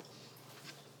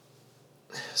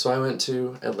So I went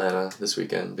to Atlanta this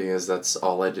weekend because that's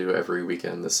all I do every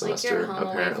weekend this semester, you're home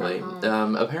apparently. away from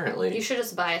home. Apparently. You should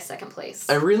just buy a second place.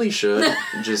 I really should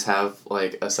just have,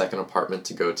 like, a second apartment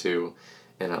to go to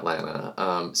in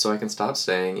Atlanta, so I can stop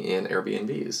staying in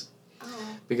Airbnbs.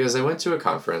 Oh. Because I went to a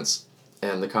conference,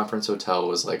 and the conference hotel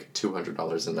was, like,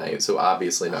 $200 a night, so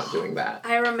obviously not doing that.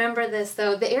 I remember this,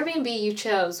 though. The Airbnb you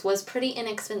chose was pretty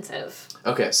inexpensive.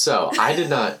 Okay, so I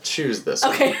did not choose this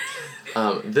Okay.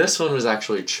 one. This one was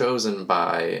actually chosen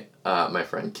by my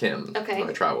friend Kim, Okay. who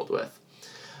I traveled with.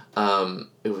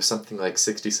 It was something like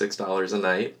 $66 a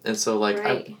night, and so, like,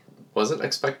 Right. I wasn't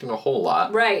expecting a whole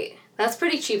lot. Right. That's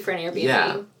pretty cheap for an Airbnb.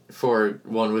 Yeah, for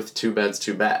one with 2 beds,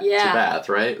 2 bath,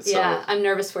 right? So, yeah, I'm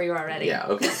nervous for you already. Yeah,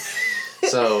 okay.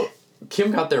 So,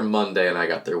 Kim got there Monday and I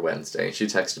got there Wednesday. She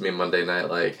texted me Monday night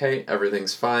like, hey,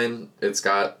 everything's fine. It's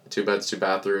got 2 beds, 2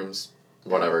 bathrooms,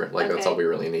 whatever. Like, that's all we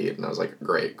really need. And I was like,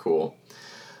 great, cool.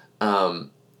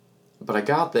 But I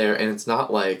got there and it's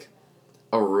not like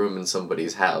a room in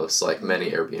somebody's house like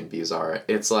many Airbnbs are.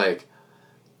 It's like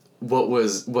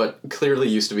what clearly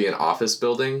used to be an office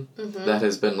building that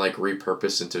has been, like,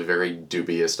 repurposed into very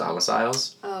dubious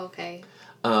domiciles. Oh, okay.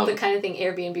 The kind of thing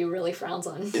Airbnb really frowns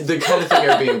on. The kind of thing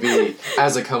Airbnb,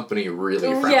 as a company, really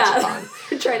frowns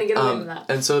upon. Trying to get away from that.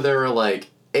 And so there are,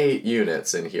 like, 8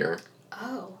 units in here.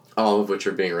 Oh. All of which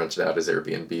are being rented out as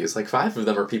Airbnbs. Like, 5 of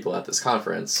them are people at this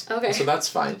conference. Okay. So that's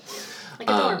fine. Like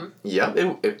a dorm.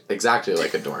 Yep, exactly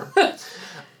like a dorm.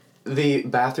 The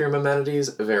bathroom amenities,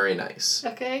 very nice.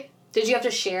 Okay. Did you have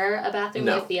to share a bathroom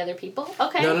with the other people?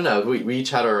 Okay. No. We each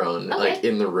had our own, like,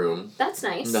 in the room. That's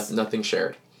nice. Nothing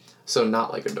shared. So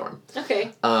not like a dorm.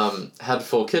 Okay. Had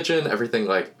full kitchen, everything,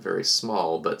 like, very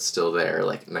small, but still there.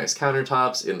 Like, nice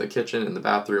countertops in the kitchen, in the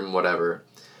bathroom, whatever.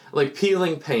 Like,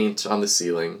 peeling paint on the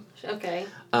ceiling. Okay.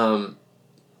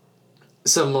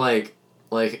 Some, like,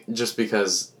 just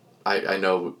because I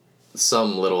know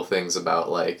some little things about,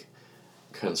 like,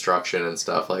 construction and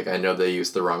stuff. Like, I know they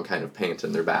used the wrong kind of paint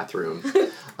in their bathroom.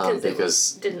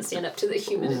 Because it didn't stand up to the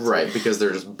humidity. Right, because there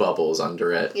are just bubbles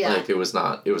under it. Yeah. Like, it was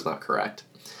not correct.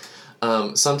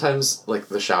 Sometimes, like,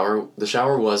 the shower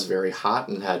was very hot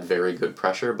and had very good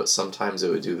pressure, but sometimes it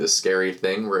would do this scary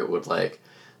thing where it would, like,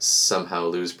 somehow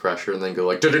lose pressure and then go,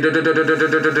 like, and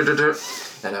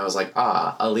I was like,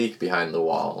 a leak behind the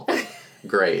wall.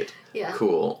 Great. Yeah.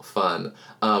 Cool. Fun.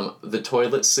 The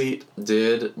toilet seat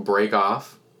did break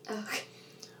off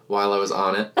while I was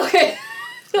on it. Okay.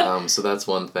 So that's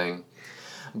one thing.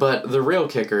 But the real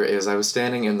kicker is I was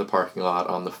standing in the parking lot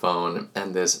on the phone,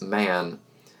 and this man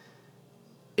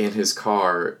in his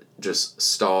car just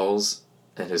stalls,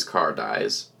 and his car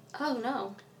dies. Oh,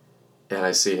 no. And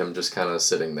I see him just kind of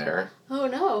sitting there. Oh,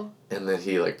 no. And then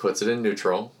he, like, puts it in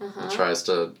neutral and tries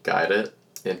to guide it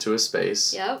into a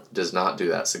space. Yep. Does not do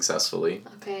that successfully.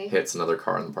 Okay. Hits another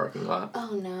car in the parking lot.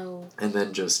 Oh, no. And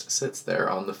then just sits there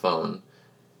on the phone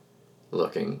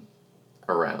looking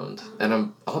around. And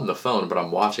I'm on the phone, but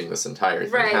I'm watching this entire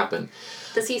thing happen.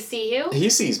 Does he see you? He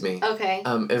sees me. Okay.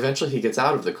 Eventually he gets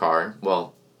out of the car.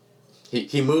 Well,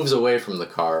 he moves away from the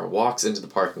car, walks into the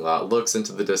parking lot, looks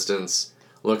into the distance,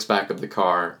 looks back at the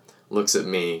car, looks at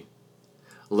me,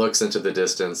 looks into the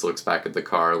distance, looks back at the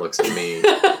car, looks at me.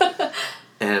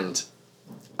 And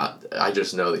I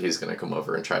just know that he's going to come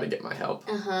over and try to get my help.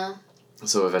 Uh-huh.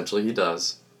 So eventually he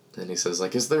does. And he says,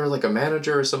 like, is there, like, a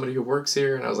manager or somebody who works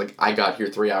here? And I was like, I got here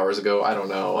 3 hours ago. I don't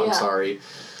know. I'm sorry.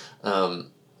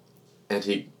 And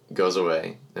he goes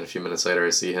away. And a few minutes later, I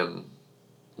see him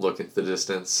look into the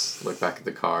distance, look back at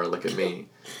the car, look at me.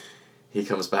 He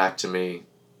comes back to me,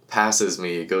 passes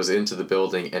me, goes into the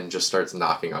building, and just starts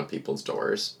knocking on people's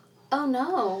doors. Oh,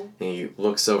 no. And he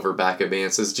looks over back at me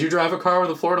and says, do you drive a car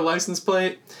with a Florida license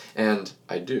plate? And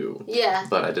I do. Yeah.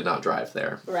 But I did not drive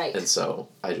there. Right. And so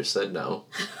I just said no.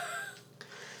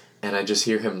 And I just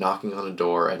hear him knocking on a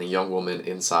door and a young woman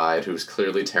inside who's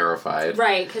clearly terrified.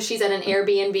 Right, because she's at an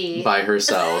Airbnb. By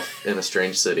herself in a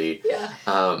strange city.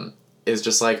 Yeah. Is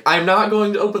just like, I'm not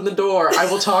going to open the door. I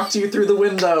will talk to you through the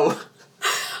window.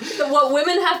 What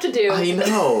women have to do. I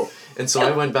know. And so I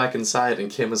went back inside and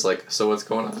Kim was like, so what's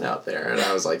going on out there? And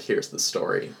I was like, here's the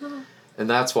story. And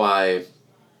that's why...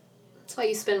 That's why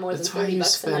you spend more than $30 a night.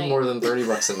 That's why you spend more than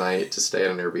 $30 a night to stay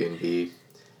at an Airbnb.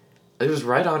 It was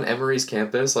right on Emory's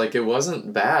campus. Like, it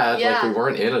wasn't bad. Yeah. Like, we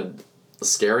weren't in a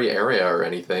scary area or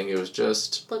anything. It was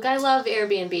just... Look, I love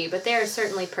Airbnb, but there are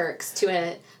certainly perks to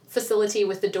a facility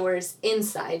with the doors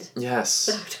inside Yes.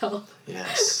 the hotel.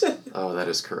 Yes. Oh, that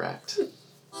is correct.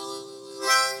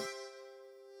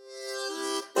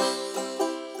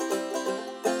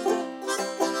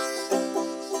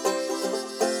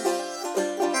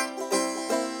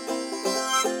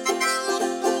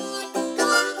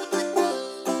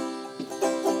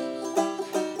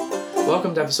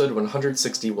 Welcome to episode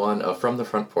 161 of From the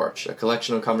Front Porch, a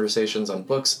collection of conversations on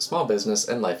books, small business,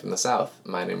 and life in the South.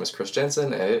 My name is Chris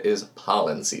Jensen, and it is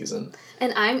pollen season.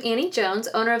 And I'm Annie Jones,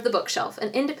 owner of The Bookshelf, an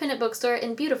independent bookstore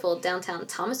in beautiful downtown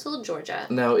Thomasville, Georgia.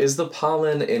 Now, is the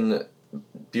pollen in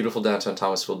beautiful downtown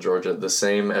Thomasville, Georgia, the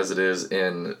same as it is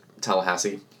in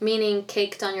Tallahassee? Meaning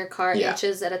caked on your car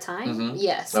inches at a time? Mm-hmm.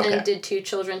 Yes. Okay. And did 2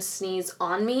 children sneeze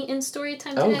on me in story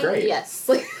time today? Oh, great. Yes.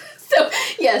 So,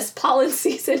 yes, pollen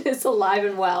season is alive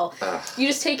and well. You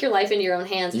just take your life into your own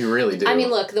hands. You really do. I mean,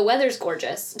 look, the weather's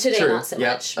gorgeous. Today, True. not so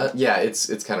much. Yeah,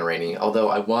 it's kind of rainy, although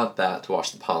I want that to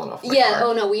wash the pollen off my car.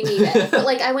 Oh no, we need it. But,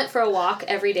 I went for a walk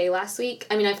every day last week.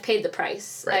 I mean, I've paid the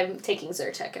price. Right. I'm taking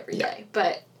Zyrtec every day.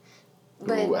 But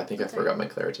Ooh, I think I forgot my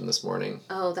Claritin this morning.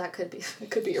 Oh, that could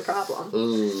be your problem.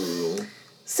 Ooh.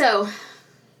 So.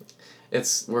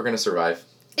 We're going to survive.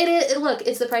 It is. Look,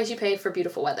 it's the price you pay for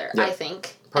beautiful weather, Yep. I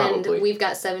think. Probably. And we've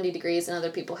got 70 degrees and other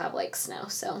people have, snow,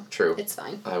 so. True. It's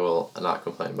fine. I will not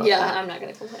complain about that. Yeah, I'm not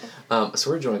going to complain. So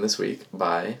we're joined this week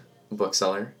by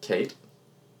bookseller Kate.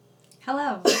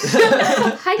 Hello.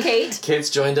 Hi, Kate. Kate's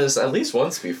joined us at least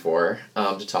once before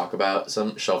to talk about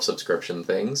some shelf subscription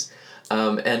things.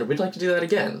 And we'd like to do that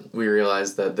again. We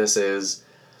realize that this is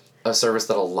a service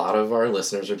that a lot of our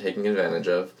listeners are taking advantage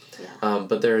of. Yeah.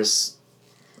 But there's...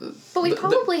 But we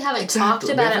probably haven't talked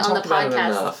about it on the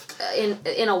podcast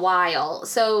in a while.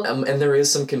 So and there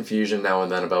is some confusion now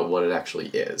and then about what it actually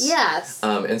is. Yes.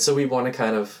 And so we want to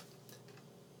kind of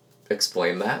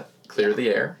explain that, clear the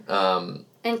air.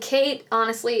 And Kate,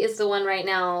 honestly, is the one right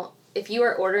now. If you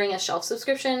are ordering a shelf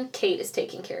subscription, Kate is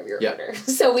taking care of your order.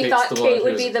 So we thought Kate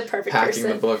would be the perfect person.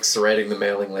 Packing the books, writing the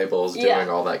mailing labels, doing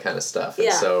all that kind of stuff.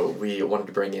 And so we wanted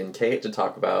to bring in Kate to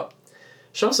talk about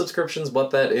shelf subscriptions,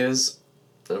 what that is,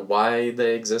 why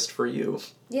they exist for you.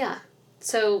 Yeah.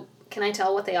 So can I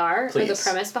tell what they are? Please. Or the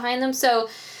premise behind them? So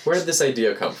where did this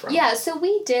idea come from? Yeah, so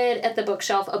we did at the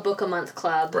Bookshelf a book a month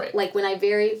club. Right. When I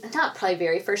not probably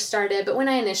very first started, but when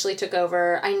I initially took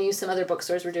over, I knew some other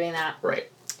bookstores were doing that. Right.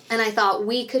 And I thought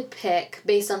we could pick,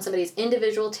 based on somebody's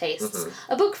individual tastes,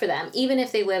 a book for them, even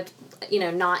if they lived,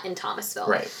 not in Thomasville.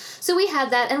 Right. So we had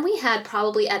that, and we had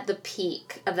probably at the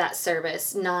peak of that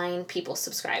service 9 people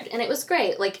subscribed, and it was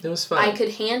great. It was fun. I could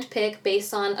handpick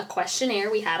based on a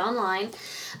questionnaire we had online,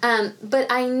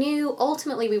 but I knew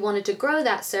ultimately we wanted to grow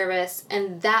that service,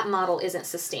 and that model isn't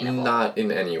sustainable. Not in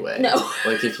any way. No.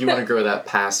 If you want to grow that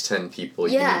past 10 people,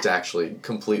 you need to actually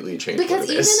completely change because what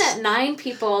it is. Even at 9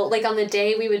 people, on the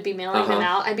day we would be mailing them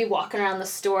out, I'd be walking around the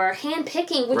store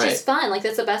hand-picking, which is fun.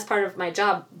 That's the best part of my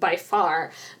job by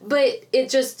far. But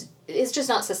it's just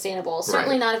not sustainable.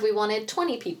 Certainly not if we wanted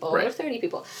 20 people or 30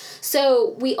 people.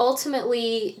 So we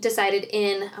ultimately decided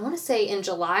I want to say in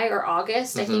July or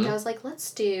August, I think I was like,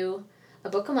 let's do a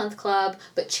book a month club,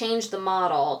 but change the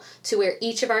model to where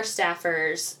each of our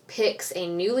staffers picks a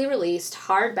newly released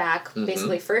hardback,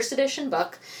 basically first edition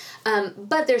book.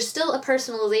 But there's still a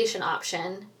personalization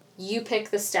option. You pick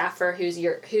the staffer who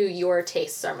your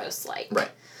tastes are most like.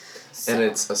 Right. So. And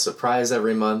it's a surprise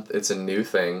every month. It's a new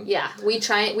thing. Yeah. We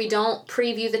don't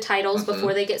preview the titles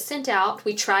before they get sent out.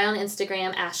 We try on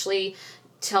Instagram. Ashley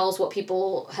tells what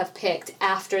people have picked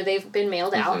after they've been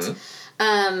mailed out.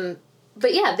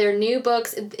 But yeah, they're new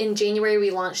books. In January,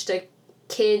 we launched a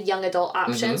kid, young adult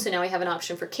option. So now we have an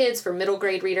option for kids, for middle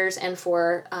grade readers, and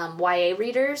for YA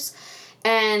readers.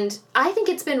 And I think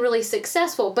it's been really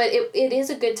successful, but it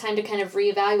is a good time to kind of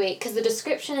reevaluate, because the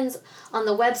descriptions on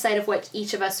the website of what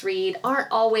each of us read aren't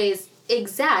always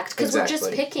exact, because we're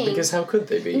just picking... Because how could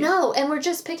they be? No, and we're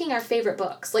just picking our favorite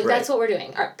books. That's what we're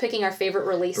doing, picking our favorite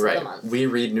release of the month. We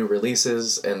read new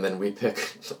releases, and then we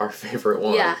pick our favorite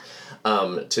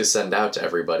one to send out to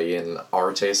everybody, and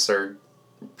our tastes are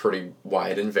pretty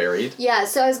wide and varied. Yeah,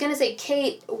 so I was going to say,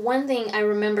 Kate, one thing I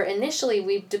remember initially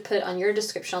we put on your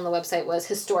description on the website was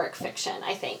historic fiction,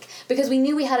 I think. Because we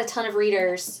knew we had a ton of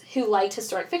readers who liked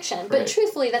historic fiction. But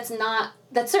truthfully, that's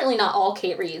certainly not all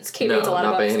Kate reads. Kate reads a lot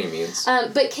of books. No, not by any means.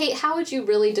 But Kate, how would you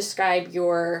really describe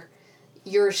your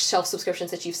shelf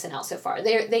subscriptions that you've sent out so far?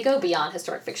 They go beyond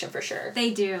historic fiction for sure. They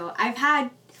do. I've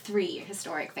had 3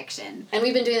 historic fiction. And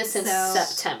we've been doing this since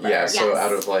September. Yeah, so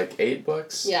out of 8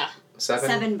 books? Yeah.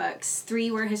 7 books. 3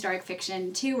 were historic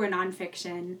fiction, 2 were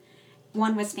nonfiction,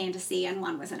 1 was fantasy, and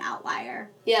 1 was an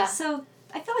outlier. Yeah. So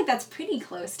I feel like that's pretty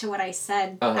close to what I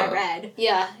said I read.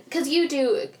 Yeah, because you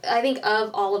do, I think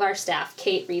of all of our staff,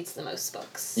 Kate reads the most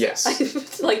books. Yes.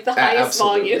 The highest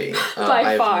volume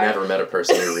by far. I've never met a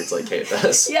person who reads like Kate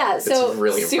does. Yeah, so it's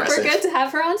really super impressive. good to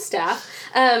have her on staff.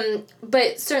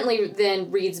 But certainly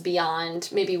then reads beyond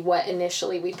maybe what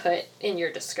initially we put in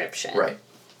your description. Right.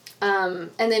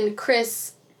 And then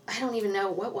Chris, I don't even know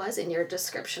what was in your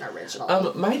description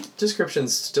originally. My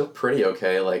description's still pretty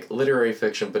okay, like literary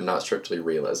fiction, but not strictly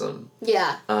realism.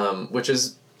 Yeah. Which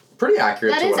is pretty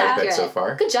accurate to what I've picked so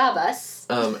far. Good job, us.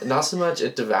 Not so much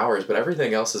It Devours, but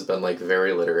everything else has been like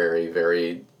very literary,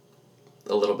 very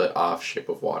a little bit off Shape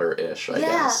of Water-ish, I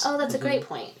guess. Yeah, that's a great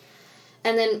point.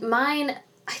 And then mine,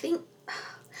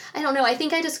 I don't know, I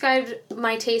think I described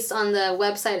my taste on the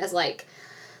website as like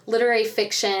literary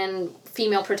fiction,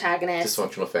 female protagonist.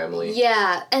 Dysfunctional family.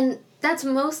 Yeah, and that's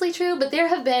mostly true, but there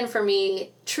have been, for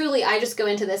me, truly, I just go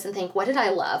into this and think, what did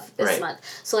I love this month?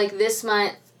 So, like, this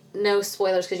month, no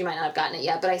spoilers because you might not have gotten it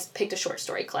yet, but I picked a short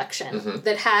story collection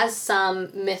that has some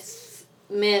myth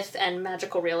and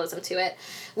magical realism to it,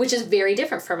 which is very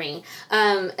different for me.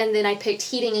 And then I picked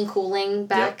Heating and Cooling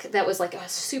back. Yep. That was like a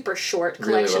super short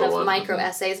collection of micro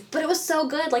essays, but it was so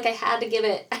good. Like I had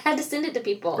to send it to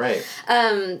people. Right.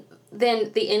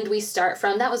 Then The End We Start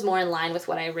From, that was more in line with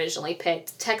what I originally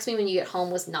picked. Text Me When You Get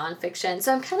Home was nonfiction,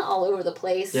 so I'm kind of all over the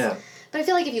place. Yeah. But I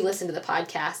feel like if you listen to the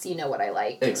podcast, you know what I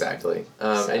like. Exactly.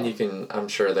 And you can, I'm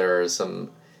sure there are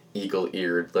some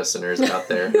eagle-eared listeners out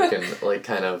there who can, like,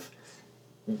 kind of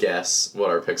guess what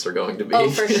our picks are going to be. Oh,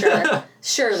 for sure.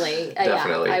 Surely.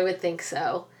 Definitely. Yeah, I would think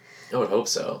so. I would hope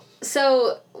so.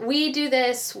 So we do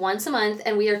this once a month,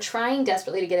 and we are trying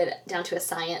desperately to get it down to a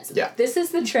science. Yeah. This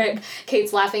is the trick.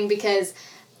 Kate's laughing because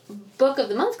Book of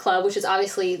the Month Club, which is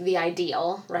obviously the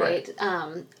ideal, right?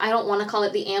 I don't want to call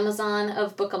it the Amazon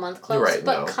of Book a Month clubs,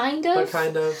 but kind of. But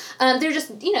kind of. They're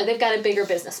just, they've got a bigger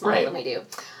business model than we do.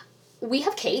 We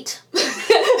have Kate.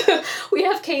 We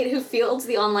have Kate who fields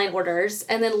the online orders,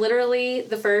 and then literally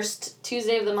the first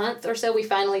Tuesday of the month or so, we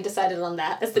finally decided on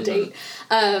that as the date.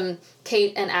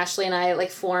 Kate and Ashley and I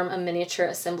form a miniature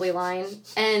assembly line,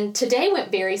 and today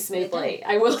went very smoothly,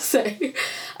 I will say.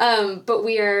 But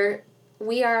we are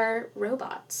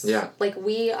robots. Yeah.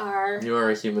 We are... You are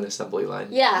a human assembly line.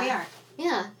 Yeah. We are.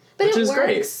 Yeah. But Which it is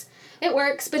works. Great. It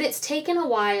works, but it's taken a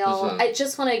while. I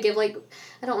just want to give, I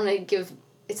don't want to give...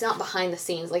 It's not behind the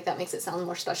scenes, that makes it sound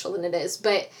more special than it is.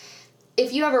 But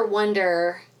if you ever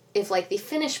wonder if, the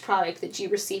finished product that you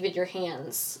receive in your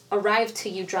hands arrived to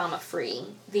you drama-free,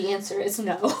 the answer is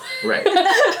no. Right.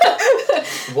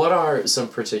 What are some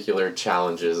particular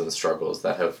challenges and struggles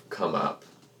that have come up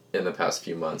in the past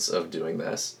few months of doing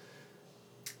this?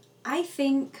 I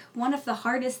think one of the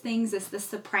hardest things is the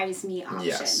surprise me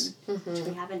option, which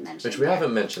we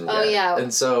haven't mentioned yet. Oh, yeah.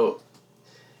 And so,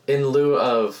 in lieu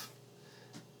of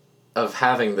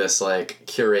having this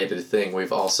curated thing,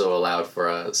 we've also allowed for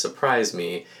a surprise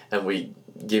me, and we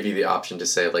give you the option to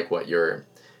say what your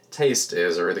taste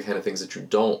is or the kind of things that you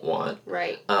don't want.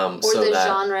 Right. Or the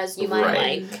genres you might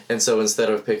like. And so instead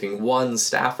of picking one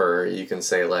staffer, you can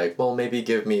say well, maybe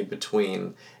give me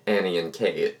between Annie and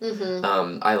Kate.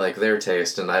 I like their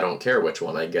taste and I don't care which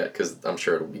one I get because I'm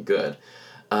sure it'll be good.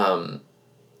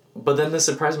 But then the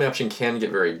surprise me option can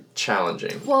get very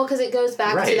challenging. Well, because it goes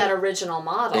back to that original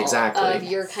model of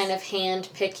your kind of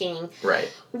hand-picking.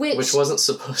 Right. Which wasn't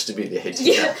supposed to be the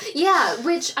idea. Yeah,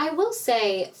 which I will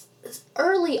say,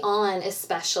 early on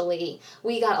especially,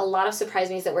 we got a lot of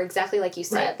surprise me's that were exactly like you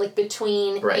said,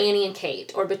 between Annie and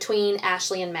Kate, or between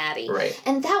Ashley and Maddie. Right.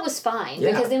 And that was fine,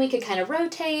 because then we could kind of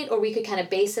rotate, or we could kind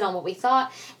of base it on what we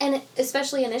thought, and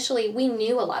especially initially, we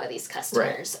knew a lot of these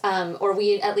customers, or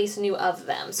we at least knew of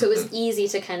them, so it was easy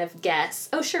to kind of guess,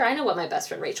 oh sure, I know what my best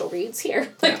friend Rachel reads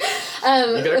here. You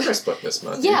get a Chris book this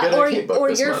month. Yeah, you get a or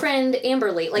your friend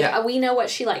Amberly, we know what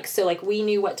she likes, so we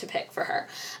knew what to pick for her.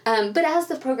 But as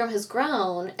the program has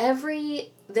grown,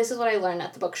 this is what I learned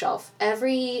at the bookshelf,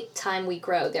 every time we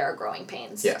grow, there are growing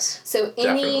pains. Yes. So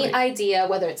any idea,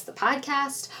 whether it's the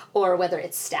podcast, or whether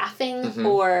it's staffing,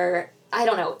 or, I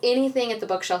don't know, anything at the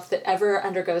bookshelf that ever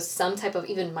undergoes some type of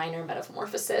even minor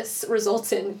metamorphosis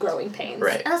results in growing pains.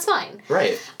 Right. And that's fine.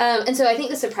 Right. And so I think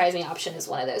the surprise me option is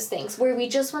one of those things where we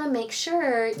just want to make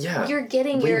sure you're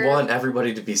getting We want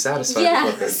everybody to be satisfied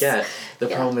with what they get. The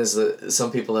problem is that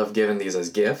some people have given these as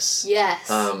gifts. Yes.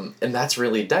 And that's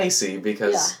really dicey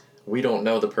because we don't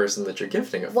know the person that you're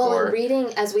gifting it for. Well, and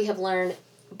reading, as we have learned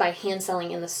by hand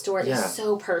selling in the store, is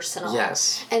so personal.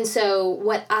 Yes. And so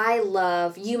what I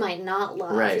love, you might not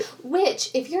love. Right.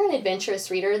 Which, if you're an adventurous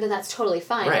reader, then that's totally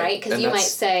fine, right? Because you might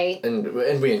say...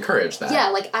 And we encourage that.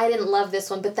 Yeah, I didn't love this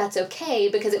one, but that's okay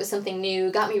because it was something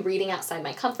new, got me reading outside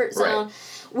my comfort zone. Right.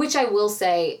 Which I will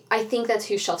say, I think that's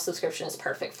who shelf subscription is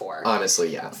perfect for.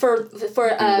 Honestly, yeah. For you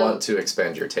want to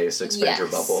expand your taste, expand your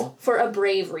bubble. For a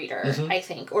brave reader, I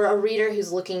think. Or a reader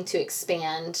who's looking to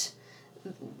expand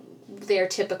their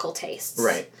typical tastes.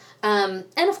 Right. And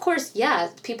of course,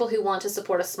 people who want to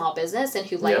support a small business and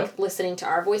who like listening to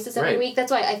our voices every week.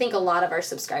 That's why I think a lot of our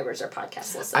subscribers are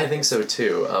podcast listeners. I think so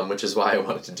too, which is why I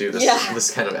wanted to do this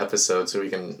this kind of episode so we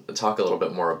can talk a little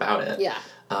bit more about it. Yeah.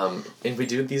 And we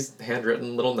do these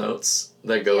handwritten little notes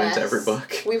that go into every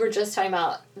book. We were just talking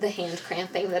about the hand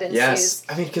cramping that ensues. Yes.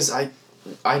 I mean, because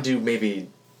I do maybe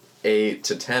 8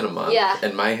 to 10 a month. Yeah.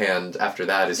 And my hand after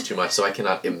that is too much, so I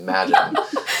cannot imagine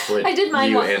what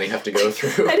Annie, have to go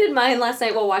through. I did mine last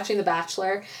night while watching The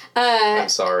Bachelor. I'm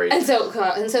sorry. And so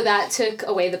that took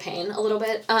away the pain a little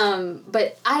bit.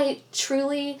 But I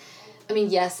truly... I mean,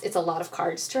 yes, it's a lot of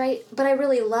cards to write, but I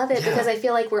really love it because I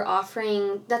feel like we're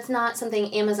offering... That's not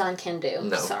something Amazon can do.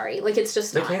 No. Sorry. Like, it's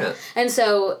just not. They can't. And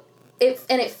so,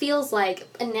 it feels like...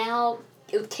 And now,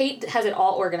 Kate has it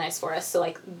all organized for us. So,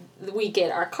 like, we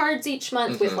get our cards each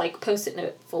month with, like, Post-it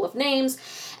note full of names.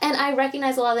 And I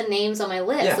recognize a lot of the names on my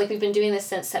list. Yeah. Like, we've been doing this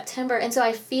since September. And so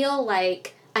I feel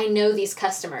like I know these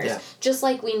customers. Yeah. Just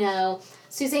like we know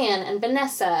Suzanne and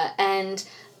Vanessa and...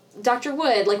 Dr.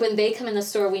 Wood, like when they come in the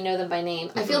store, we know them by name.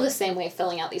 I feel the same way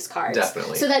filling out these cards.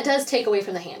 Definitely. So that does take away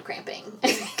from the hand cramping. I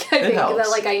think helps. that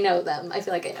like I know them. I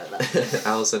feel like I know them.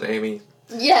 Allison, Amy.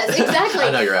 Yes, exactly.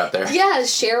 I know you're out there. Yeah,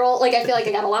 Cheryl. Like I feel like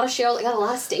I got a lot of Cheryl. I got a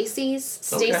lot of Stacy's.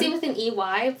 Stacy with an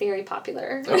EY, very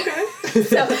popular. Okay.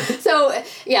 so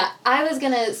yeah, I was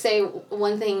gonna say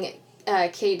one thing.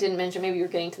 Kate didn't mention, maybe you were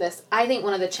getting to this. I think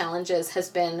one of the challenges has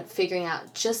been figuring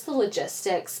out just the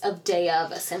logistics of day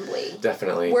of assembly.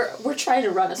 Definitely. We're trying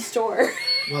to run a store.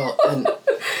 Well, and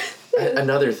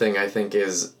another thing I think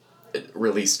is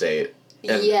release date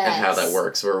and how that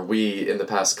works, where we, in the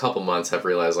past couple months, have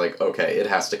realized, like, okay, it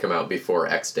has to come out before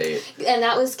X date. And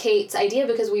that was Kate's idea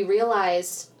because we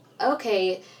realized,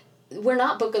 okay... We're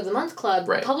not Book of the Month Club.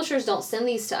 Right. Publishers don't send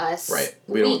these to us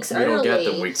We don't get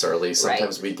them weeks early.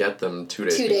 Sometimes we get them 2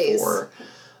 days before.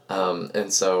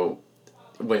 And so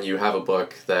when you have a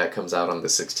book that comes out on the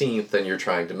 16th and you're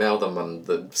trying to mail them on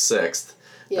the 6th,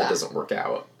 that doesn't work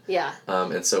out. Yeah.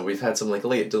 And so we've had some like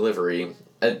late delivery,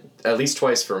 at least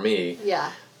twice for me.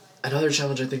 Yeah. Another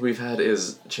challenge I think we've had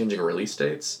is changing release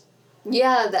dates.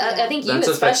 Yeah, I think you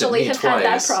especially have had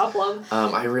that problem.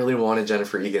 I really wanted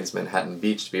Jennifer Egan's Manhattan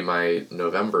Beach to be my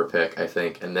November pick, I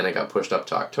think, and then it got pushed up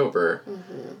to October,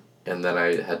 and then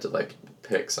I had to, like,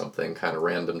 pick something kind of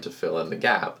random to fill in the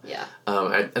gap. Yeah.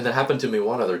 And that happened to me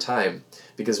one other time,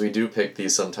 because we do pick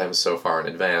these sometimes so far in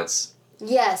advance.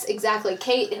 Yes, exactly.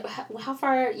 Kate, how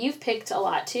far... You've picked a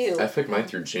lot, too. I've picked mine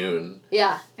through June.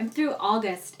 Yeah. I'm through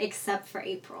August, except for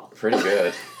April. Pretty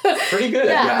good. Pretty good.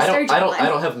 Yeah, I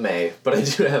don't have May, but I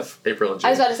do have April and June. I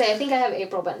was about to say, I think I have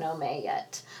April, but no May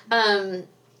yet.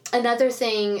 Another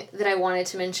thing that I wanted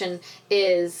to mention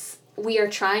is... We are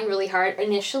trying really hard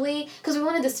initially, because we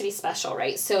wanted this to be special,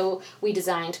 right? So we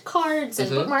designed cards and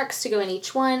bookmarks to go in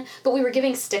each one, but we were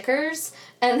giving stickers,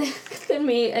 and then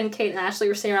me and Kate and Ashley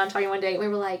were sitting around talking one day, and we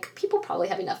were like, people probably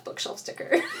have enough bookshelf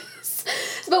stickers.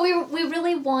 But we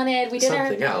really wanted... We did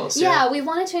something else. Yeah, we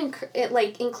wanted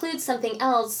to include something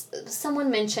else.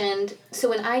 Someone mentioned... So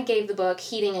when I gave the book,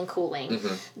 Heating and Cooling,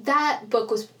 that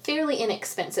book was fairly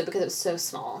inexpensive because it was so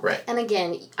small. Right. And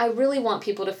again, I really want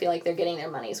people to feel like they're getting their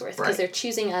money's worth because they're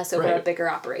choosing us over a bigger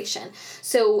operation.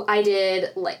 So I did,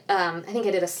 I think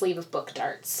I did a sleeve of book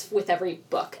darts with every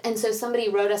book. And so somebody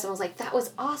wrote us and was like, that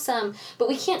was awesome, but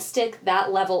we can't stick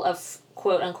that level of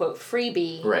quote-unquote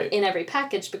freebie in every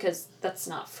package because that's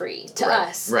not free to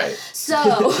us. Right. So...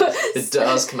 it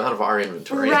does come out of our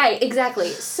inventory. Right,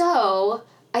 exactly. So...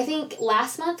 I think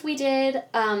last month we did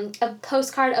a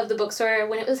postcard of the bookstore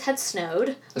when it had snowed.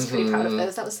 I was pretty proud of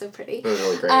those. That was so pretty. It was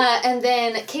really great. And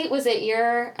then, Kate, was it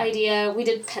your idea? We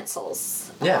did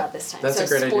pencils this time. That's a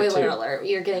great idea, too. Spoiler alert,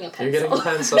 you're getting a pencil. You're getting a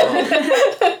pencil.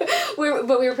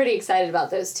 But we were pretty excited about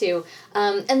those, too.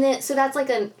 And then, so that's like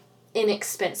an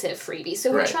inexpensive freebie.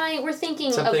 So we're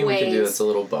thinking something of ways... we can do that's a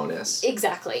little bonus.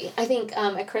 Exactly. I think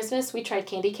at Christmas we tried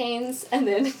candy canes, and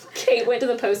then Kate went to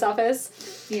the post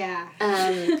office. Yeah.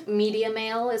 Media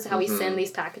mail is how we send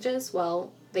these packages.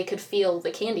 Well, they could feel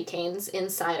the candy canes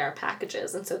inside our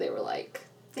packages, and so they were like...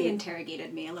 They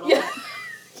interrogated me a little bit.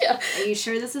 Yeah. Are you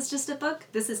sure this is just a book?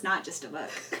 This is not just a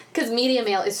book. Because media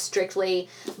mail is strictly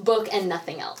book and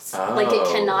nothing else. Oh. Like, it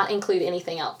cannot include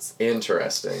anything else.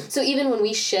 Interesting. So even when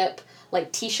we ship,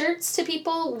 like, T-shirts to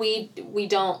people, we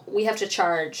have to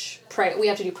charge, we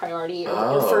have to do priority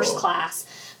or first class.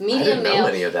 Media I didn't mail. know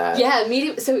any of that.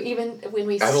 Yeah, so even when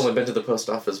we... I've only been to the post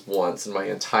office once in my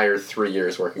entire 3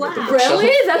 years working at the bookshelf.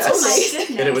 Really? That's nice.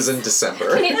 And it was in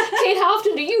December. Kate, how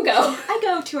often do you go? I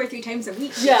go 2 or 3 times a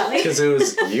week. Yeah. Because it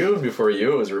was you, before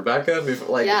you, it was Rebecca,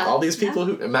 before, all these people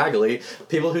who... Magali,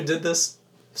 people who did this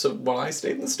So while I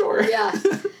stayed in the store. Yeah.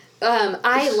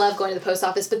 I love going to the post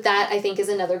office, but that, I think, is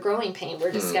another growing pain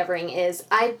we're discovering is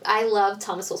I love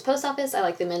Thomasville's post office. I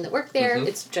like the men that work there.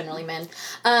 It's generally men.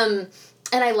 And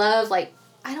I love, like,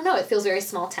 I don't know, it feels very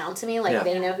small town to me. Like,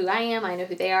 they know who I am. I know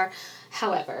who they are.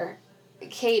 However,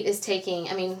 Kate is taking,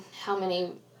 I mean, how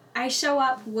many? I show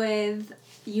up with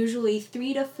usually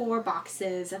 3 to 4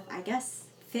 boxes of, I guess,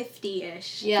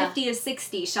 50-ish, 50 to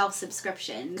 60 shelf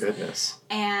subscriptions. Goodness.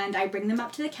 And I bring them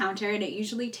up to the counter, and it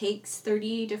usually takes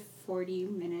 30 to 40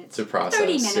 minutes. To process.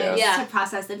 30 minutes to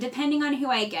process them, depending on who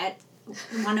I get.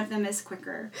 One of them is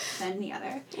quicker than the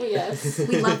other. Yes.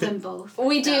 We love them both.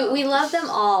 We do. We love them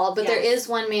all, but there is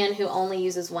one man who only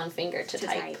uses one finger to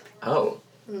type. Oh.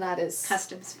 And that is...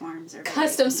 Customs forms.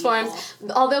 Customs forms.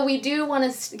 Although we do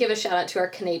want to give a shout out to our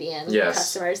Canadian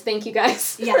customers. Thank you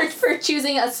guys for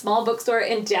choosing a small bookstore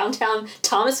in downtown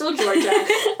Thomasville,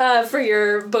 Georgia for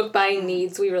your book buying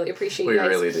needs. We really appreciate you guys.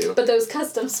 We really do. But those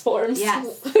customs forms.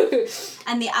 Yes.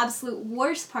 And the absolute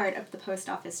worst part of the post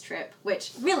office trip,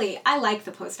 which really, I like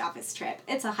the post office trip.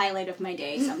 It's a highlight of my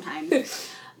day sometimes.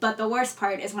 But the worst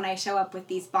part is when I show up with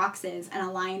these boxes and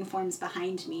a line forms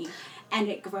behind me. And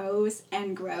it grows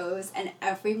and grows, and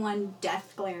everyone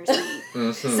death glares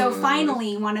me. So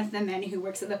finally, one of the men who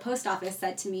works at the post office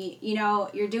said to me, you know,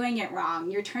 you're doing it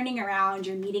wrong. You're turning around.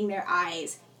 You're meeting their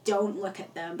eyes. Don't look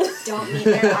at them. Don't meet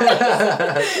their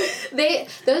eyes.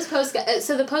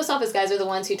 So the post office guys are the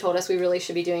ones who told us we really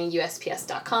should be doing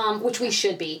USPS.com, which we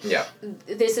should be. Yeah.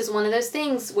 This is one of those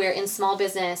things where in small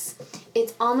business,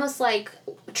 it's almost like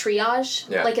triage,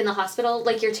 like in the hospital,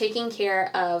 like you're taking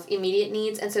care of immediate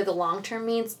needs, and so the long-term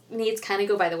needs kind of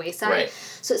go by the wayside. Right.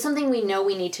 So it's something we know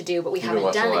we need to do, but we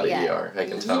haven't done it yet. ER, I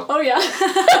can tell. Oh yeah.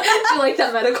 Do you like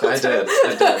that medical term?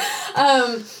 I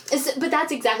did. But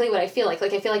that's exactly what I feel like.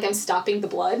 Like I feel like I'm stopping the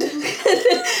blood,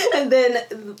 and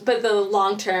then, but the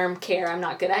long-term care I'm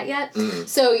not good at yet.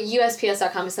 So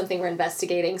USPS.com is something we're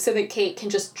investigating so that Kate can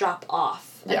just drop off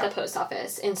at the post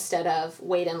office instead of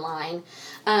wait in line.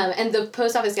 And the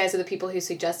post office guys are the people who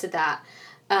suggested that.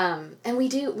 And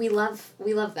we love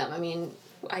them. I mean,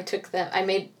 I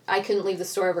couldn't leave the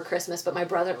store over Christmas, but my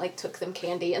brother took them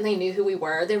candy, and they knew who we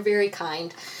were. They're very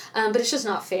kind. But it's just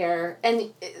not fair.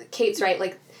 And Kate's right,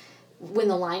 like, when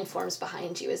the line forms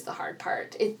behind you is the hard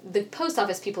part. The post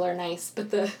office people are nice,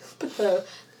 but the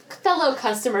fellow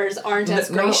customers aren't as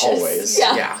gracious. Not always.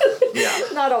 Yeah.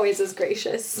 Not always as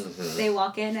gracious. They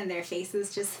walk in and their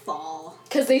faces just fall.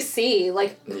 Because they see,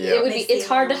 it's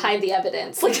hard to hide the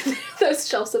evidence. Like, those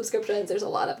shelf subscriptions, there's a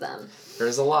lot of them.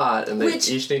 There's a lot, and they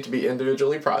each need to be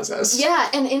individually processed. Yeah,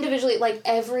 and individually,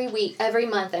 every week, every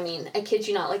month, I mean, I kid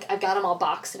you not, I've got them all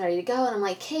boxed and ready to go, and I'm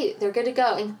like, Kate, they're good to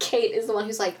go. And Kate is the one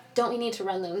who's like, don't we need to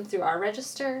run them through our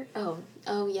register? Oh,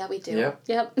 yeah, we do.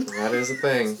 Yep. That is a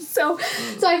thing. So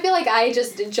I feel like I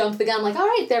just jumped the gun. I'm like, all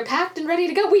right, they're packed and ready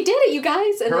to go. We did it, you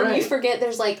guys. And then you forget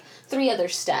there's 3 other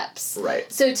steps.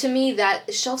 Right. So to me,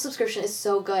 that shelf subscription is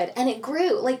so good. And it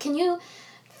grew. Can you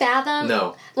fathom?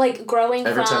 No. Growing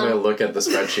Every from... time I look at the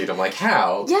spreadsheet, I'm like,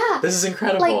 how? Yeah. This is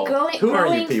incredible. Who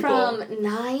are you people? From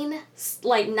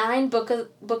 9 book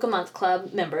a month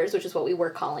club members, which is what we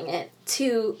were calling it,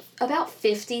 to about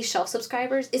 50 shelf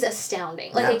subscribers is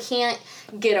astounding. I can't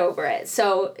get over it.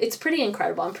 So it's pretty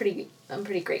incredible. I'm pretty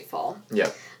grateful.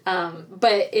 Yep.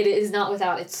 But it is not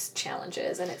without its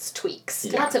challenges and its tweaks.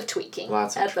 Yeah. Lots of tweaking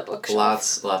at the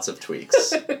bookshelf. Lots of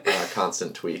tweaks.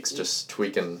 Constant tweaks. Just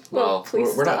tweaking. Well,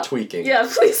 we're not tweaking. Yeah,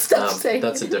 please stop saying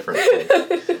that's a different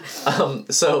thing.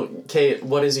 So, Kate,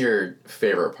 what is your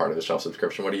favorite part of the shelf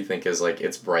subscription? What do you think is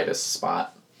its brightest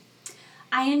spot?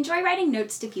 I enjoy writing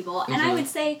notes to people, and I would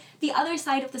say the other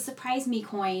side of the surprise me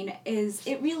coin is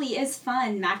it really is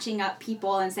fun matching up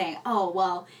people and saying, oh,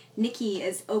 well, Nikki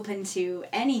is open to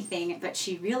anything, but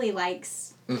she really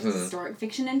likes historic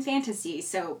fiction and fantasy,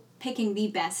 so picking the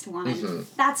best one,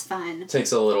 that's fun.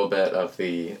 Takes a little bit of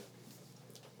the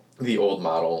old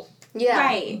model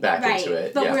back into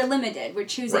it. But we're limited. We're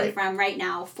choosing from, right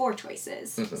now, 4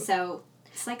 choices, so...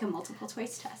 It's like a multiple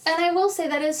choice test. And I will say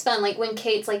that is fun. When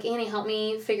Kate's like, Annie, help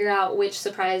me figure out which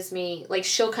surprised me.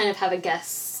 She'll kind of have a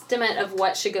guesstimate of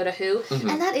what should go to who.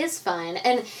 And that is fun.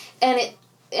 And it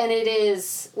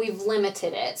is, we've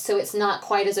limited it. So it's not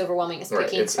quite as overwhelming as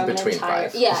picking from an entire...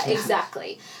 5. Yeah,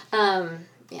 exactly.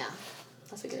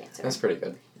 That's a good answer. That's pretty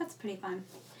good. That's pretty fun.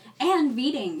 And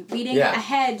reading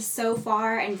ahead so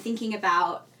far and thinking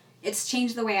about... it's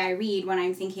changed the way I read when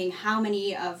I'm thinking how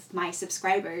many of my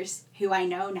subscribers who I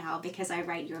know now because I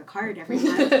write you a card every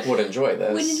month would enjoy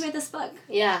this book.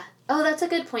 Yeah. Oh, that's a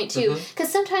good point, too. Because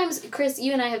sometimes, Chris,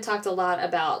 you and I have talked a lot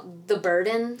about the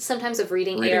burden sometimes of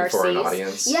reading ARCs. For an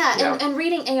audience. Yeah, and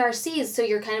reading ARCs, so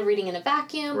you're kind of reading in a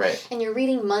vacuum. Right. And you're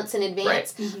reading months in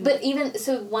advance. Right. But even,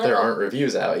 so one there of the... aren't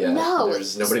reviews out yet. No.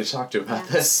 There's nobody to talk to about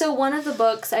this. So one of the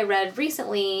books I read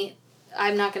recently...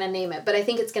 I'm not going to name it, but I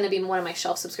think it's going to be one of my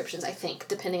shelf subscriptions, I think,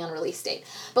 depending on release date.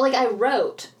 But, like, I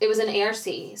wrote, it was an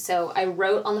ARC, so I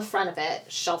wrote on the front of it,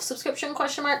 shelf subscription, ?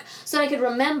 So that I could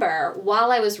remember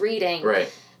while I was reading,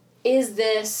 is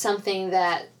this something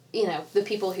that, you know, the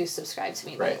people who subscribe to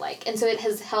me might like? And so it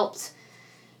has helped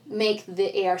make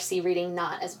the ARC reading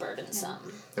not as burdensome.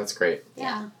 Yeah. That's great.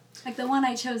 Yeah. Like the one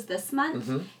I chose this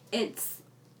month, it's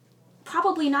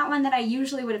probably not one that I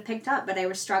usually would have picked up, but I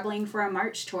was struggling for a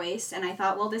March choice, and I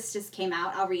thought, well, this just came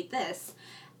out, I'll read this.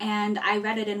 And I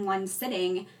read it in one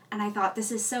sitting, and I thought,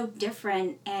 this is so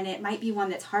different, and it might be one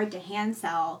that's hard to hand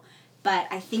sell, but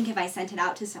I think if I sent it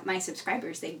out to my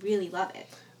subscribers, they'd really love it.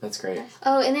 That's great.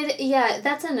 Oh, and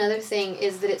that's another thing,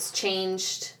 is that it's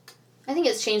changed... I think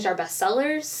it's changed our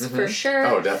bestsellers, for sure.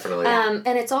 Oh, definitely. And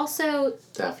it's also...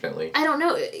 Definitely. I don't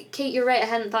know. Kate, you're right. I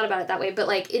hadn't thought about it that way. But,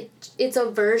 like, it's a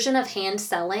version of hand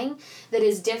selling that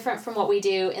is different from what we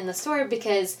do in the store,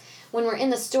 because when we're in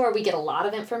the store, we get a lot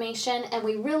of information, and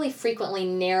we really frequently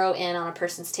narrow in on a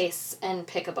person's tastes and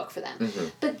pick a book for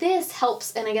them. But this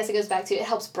helps, and I guess it goes back to, it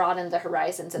helps broaden the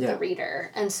horizons of the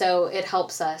reader. And so it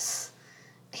helps us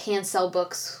hand sell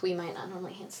books we might not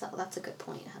normally hand sell. That's a good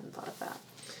point. I hadn't thought of that.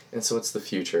 And so what's the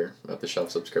future of the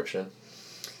shelf subscription?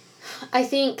 I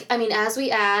think, as we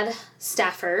add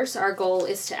staffers, our goal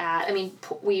is to add,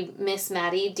 we miss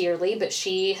Maddie dearly, but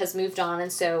she has moved on, and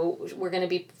so we're going to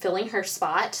be filling her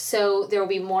spot. So there will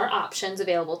be more options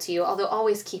available to you, although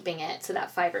always keeping it to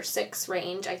that 5 or 6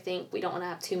 range. I think we don't want to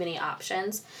have too many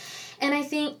options. And I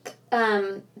think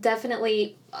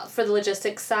definitely for the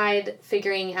logistics side,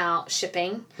 figuring out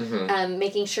shipping,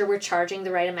 making sure we're charging the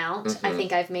right amount. I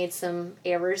think I've made some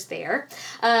errors there.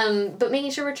 But making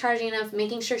sure we're charging enough,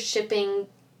 making sure shipping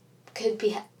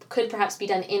could perhaps be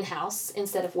done in-house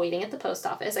instead of waiting at the post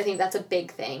office. I think that's a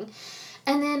big thing.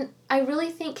 And then I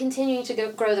really think continuing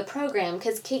to grow the program,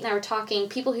 because Kate and I were talking,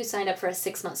 people who signed up for a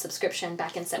 6-month subscription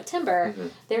back in September,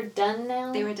 they're done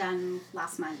now? They were done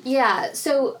last month. Yeah,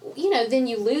 so, then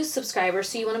you lose subscribers,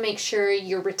 so you want to make sure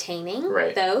you're retaining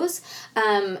those.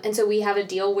 And so we have a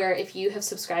deal where if you have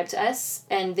subscribed to us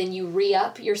and then you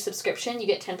re-up your subscription, you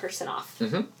get 10% off.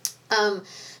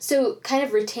 So kind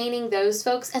of retaining those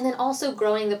folks, and then also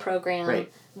growing the program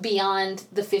beyond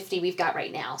the 50 we've got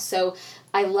right now. So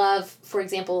I love, for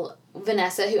example,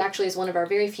 Vanessa, who actually is one of our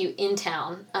very few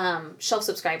in-town shelf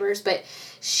subscribers, but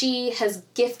she has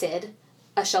gifted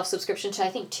a shelf subscription to, I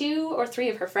think, 2 or 3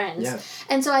 of her friends. Yeah.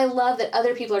 And so I love that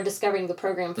other people are discovering the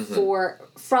program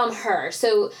from her.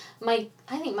 So I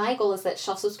think my goal is that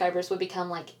shelf subscribers would become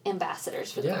like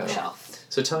ambassadors for the bookshelf.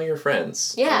 So tell your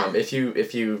friends. Yeah. If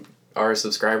you are a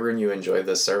subscriber and you enjoy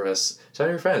this service, tell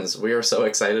your friends. We are so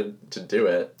excited to do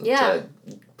it. Yeah. To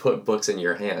put books in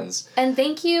your hands. And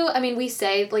thank you. We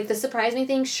say, like, the Surprise Me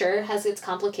thing sure has its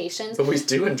complications. But we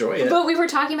do enjoy it. But we were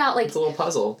talking about, like... It's a little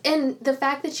puzzle. And the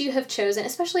fact that you have chosen,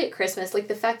 especially at Christmas, like,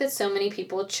 the fact that so many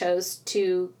people chose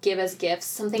to give us gifts,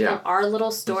 something from our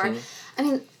little store...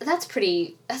 that's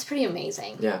pretty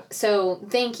amazing. Yeah. So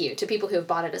thank you to people who have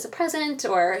bought it as a present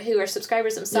or who are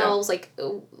subscribers themselves. Yeah. Like,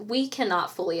 we cannot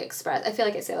fully express, I feel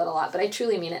like I say that a lot, but I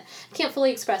truly mean it. I can't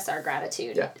fully express our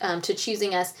gratitude to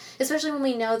choosing us, especially when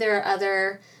we know there are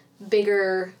other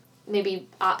bigger, maybe,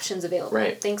 options available.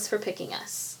 Right. Thanks for picking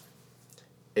us.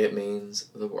 It means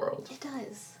the world. It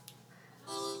does.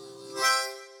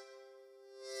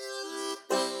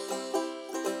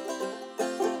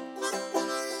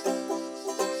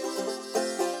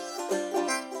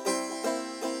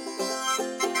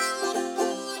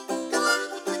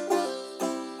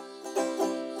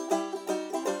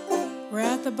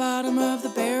 Bottom of the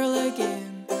barrel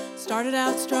again. Started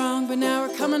out strong, but now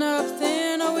we're coming up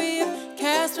thin. Oh, we've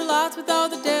cast our lots with all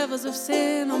the devils of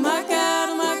sin. Oh my God,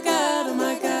 oh my God, oh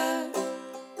my God.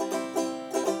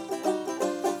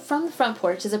 From the Front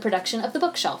Porch is a production of The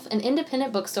Bookshelf, an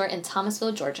independent bookstore in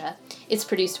Thomasville, Georgia. It's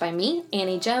produced by me,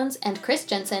 Annie Jones, and Chris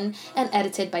Jensen, and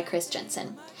edited by Chris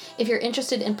Jensen. If you're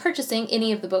interested in purchasing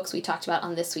any of the books we talked about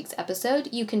on this week's episode,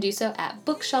 you can do so at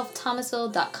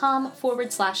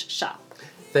bookshelfthomasville.com/shop.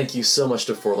 Thank you so much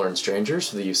to Forlorn Strangers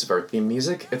for the use of our theme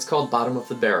music. It's called Bottom of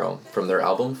the Barrel, from their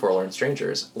album Forlorn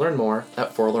Strangers. Learn more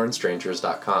at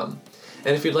forlornstrangers.com.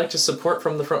 And if you'd like to support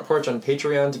From the Front Porch on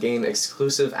Patreon to gain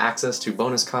exclusive access to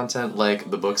bonus content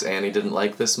like the books Annie didn't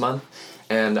like this month,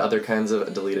 and other kinds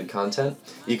of deleted content,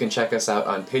 you can check us out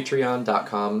on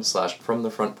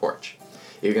patreon.com/fromthefrontporch.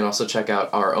 You can also check out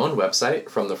our own website,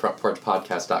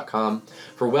 fromthefrontporchpodcast.com,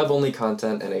 for web-only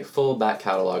content and a full back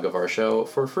catalog of our show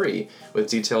for free, with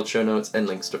detailed show notes and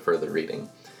links to further reading.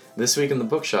 This week in the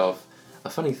bookshelf,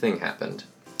 a funny thing happened.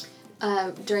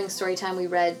 During story time, we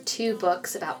read 2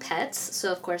 books about pets,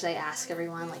 so of course I ask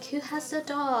everyone, like, who has a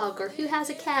dog or who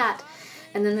has a cat?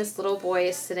 And then this little boy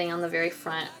is sitting on the very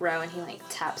front row, and he, like,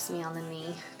 taps me on the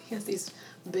knee. He has these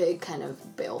big, kind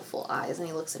of baleful eyes, and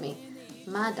he looks at me.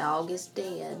 My dog is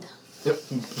dead. Yep.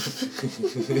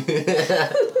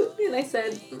 And I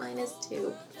said, mine is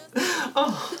too.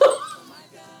 Oh,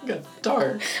 God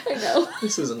darn. I know.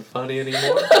 This isn't funny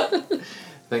anymore.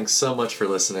 Thanks so much for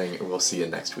listening, and we'll see you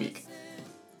next week.